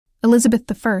Elizabeth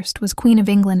I was Queen of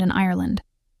England and Ireland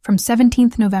from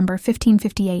 17th November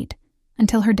 1558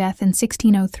 until her death in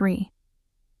 1603.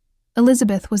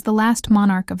 Elizabeth was the last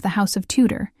monarch of the House of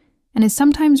Tudor and is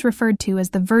sometimes referred to as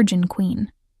the Virgin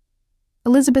Queen.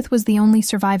 Elizabeth was the only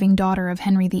surviving daughter of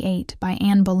Henry VIII by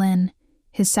Anne Boleyn,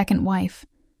 his second wife,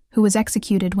 who was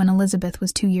executed when Elizabeth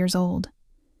was 2 years old.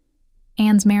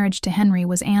 Anne's marriage to Henry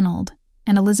was annulled,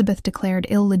 and Elizabeth declared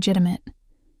illegitimate.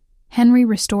 Henry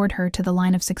restored her to the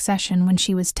line of succession when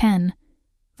she was 10,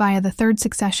 via the Third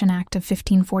Succession Act of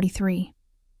 1543.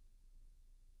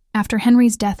 After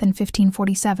Henry's death in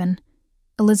 1547,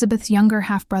 Elizabeth's younger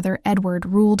half-brother Edward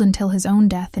ruled until his own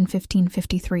death in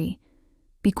 1553,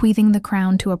 bequeathing the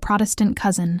crown to a Protestant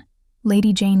cousin,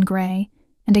 Lady Jane Grey,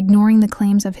 and ignoring the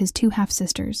claims of his 2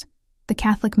 half-sisters, the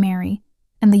Catholic Mary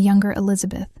and the younger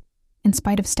Elizabeth, in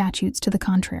spite of statutes to the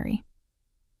contrary.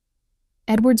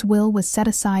 Edward's will was set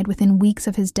aside within weeks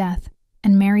of his death,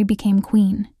 and Mary became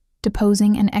queen,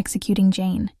 deposing and executing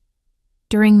Jane.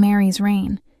 During Mary's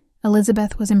reign,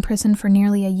 Elizabeth was imprisoned for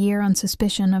nearly a year on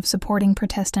suspicion of supporting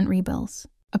Protestant rebels.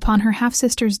 Upon her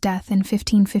half-sister's death in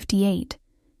 1558,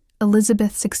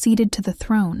 Elizabeth succeeded to the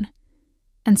throne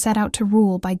and set out to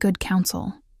rule by good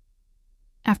counsel.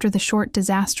 After the short,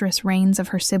 disastrous reigns of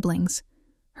her siblings,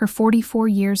 her 44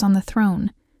 years on the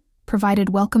throne provided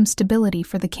welcome stability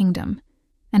for the kingdom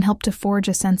and helped to forge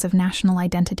a sense of national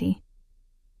identity.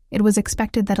 It was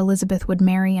expected that Elizabeth would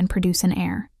marry and produce an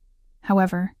heir.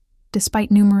 However,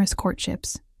 despite numerous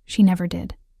courtships, she never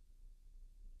did.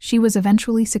 She was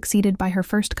eventually succeeded by her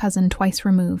first cousin twice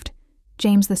removed,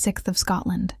 James VI of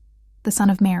Scotland, the son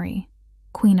of Mary,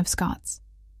 Queen of Scots.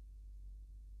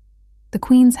 The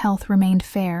Queen's health remained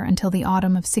fair until the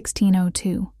autumn of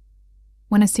 1602,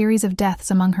 when a series of deaths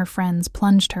among her friends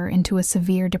plunged her into a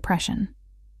severe depression.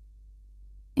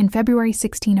 In February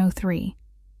 1603,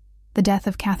 the death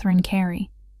of Catherine Carey,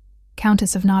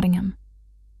 Countess of Nottingham,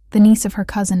 the niece of her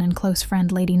cousin and close friend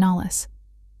Lady Knollys,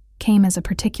 came as a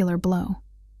particular blow.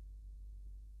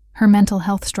 Her mental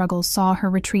health struggles saw her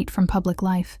retreat from public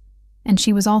life, and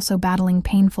she was also battling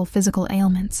painful physical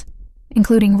ailments,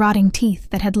 including rotting teeth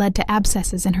that had led to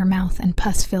abscesses in her mouth and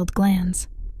pus-filled glands.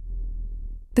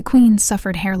 The Queen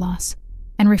suffered hair loss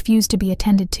and refused to be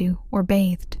attended to or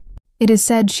bathed. It is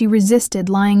said she resisted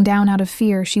lying down out of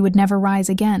fear she would never rise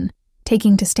again,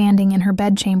 taking to standing in her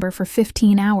bedchamber for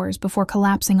 15 hours before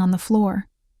collapsing on the floor.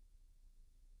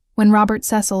 When Robert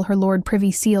Cecil, her Lord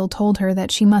Privy Seal, told her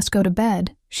that she must go to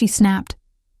bed, she snapped,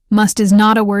 "Must is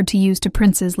not a word to use to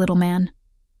princes, little man."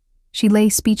 She lay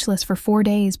speechless for 4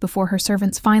 days before her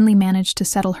servants finally managed to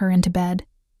settle her into bed.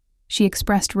 She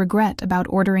expressed regret about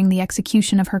ordering the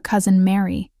execution of her cousin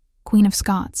Mary, Queen of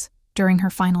Scots, during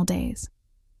her final days.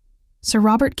 Sir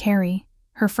Robert Carey,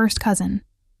 her first cousin,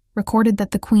 recorded that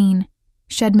the Queen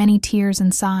shed many tears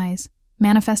and sighs,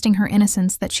 manifesting her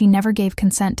innocence that she never gave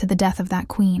consent to the death of that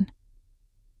queen.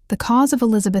 The cause of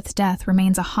Elizabeth's death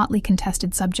remains a hotly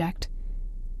contested subject.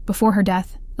 Before her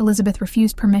death, Elizabeth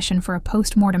refused permission for a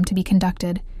post-mortem to be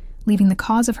conducted, leaving the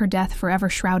cause of her death forever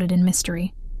shrouded in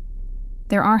mystery.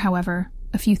 There are, however,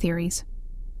 a few theories.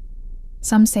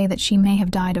 Some say that she may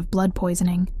have died of blood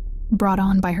poisoning, brought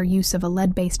on by her use of a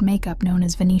lead-based makeup known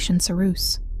as Venetian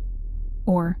ceruse,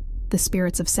 or the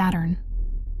spirits of Saturn.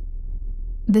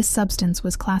 This substance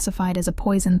was classified as a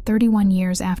poison 31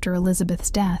 years after Elizabeth's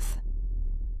death.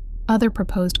 Other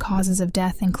proposed causes of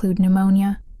death include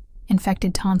pneumonia,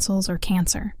 infected tonsils, or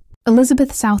cancer.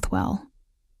 Elizabeth Southwell,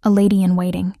 a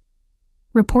lady-in-waiting,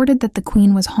 reported that the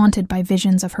Queen was haunted by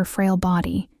visions of her frail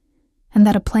body, and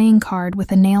that a playing card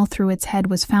with a nail through its head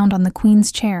was found on the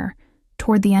Queen's chair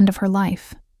toward the end of her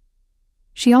life.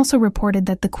 She also reported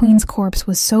that the Queen's corpse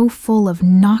was so full of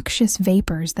noxious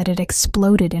vapors that it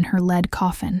exploded in her lead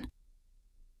coffin.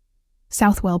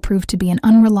 Southwell proved to be an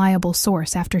unreliable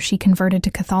source after she converted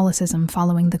to Catholicism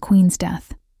following the Queen's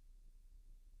death.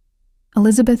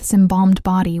 Elizabeth's embalmed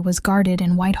body was guarded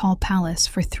in Whitehall Palace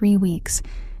for 3 weeks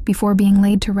before being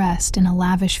laid to rest in a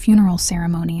lavish funeral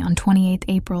ceremony on 28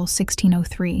 April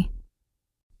 1603.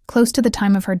 Close to the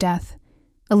time of her death,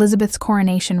 Elizabeth's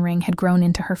coronation ring had grown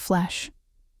into her flesh.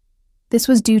 This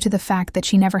was due to the fact that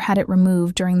she never had it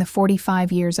removed during the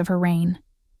 45 years of her reign.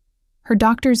 Her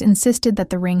doctors insisted that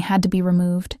the ring had to be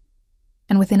removed,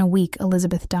 and within a week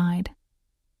Elizabeth died.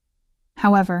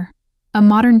 However, a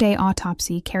modern-day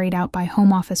autopsy carried out by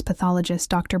Home Office pathologist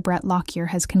Dr. Brett Lockyer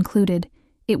has concluded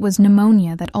it was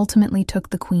pneumonia that ultimately took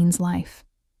the Queen's life.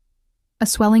 A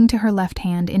swelling to her left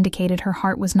hand indicated her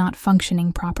heart was not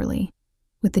functioning properly,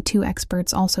 with the 2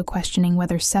 experts also questioning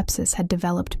whether sepsis had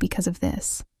developed because of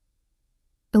this.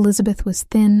 Elizabeth was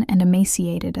thin and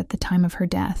emaciated at the time of her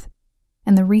death,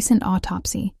 and the recent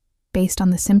autopsy, based on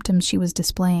the symptoms she was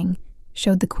displaying,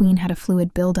 showed the Queen had a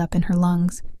fluid buildup in her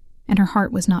lungs, and her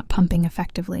heart was not pumping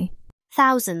effectively.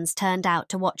 Thousands turned out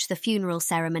to watch the funeral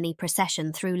ceremony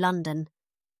procession through London.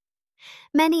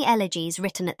 Many elegies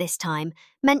written at this time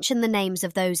mention the names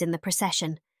of those in the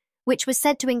procession, which was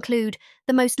said to include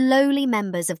the most lowly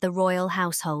members of the royal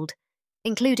household,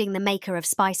 including the maker of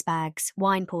spice bags,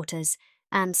 wine porters,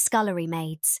 and scullery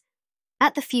maids.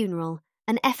 At the funeral,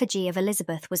 an effigy of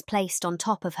Elizabeth was placed on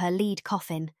top of her lead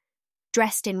coffin.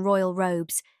 Dressed in royal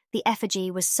robes, the effigy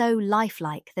was so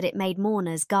lifelike that it made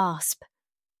mourners gasp.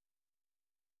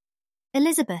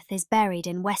 Elizabeth is buried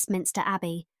in Westminster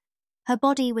Abbey. Her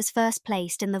body was first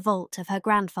placed in the vault of her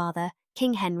grandfather,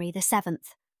 King Henry VII.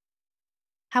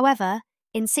 However,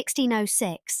 in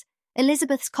 1606,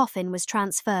 Elizabeth's coffin was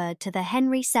transferred to the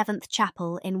Henry VII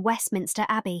Chapel in Westminster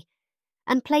Abbey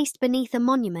and placed beneath a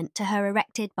monument to her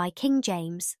erected by King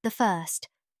James I.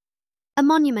 A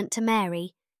monument to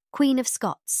Mary, Queen of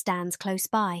Scots, stands close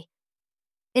by.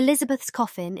 Elizabeth's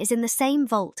coffin is in the same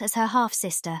vault as her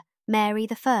half-sister, Mary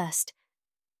I.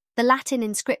 The Latin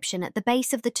inscription at the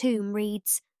base of the tomb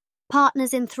reads,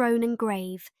 "Partners in throne and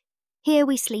grave, here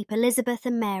we sleep Elizabeth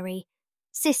and Mary,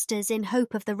 sisters in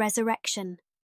hope of the resurrection."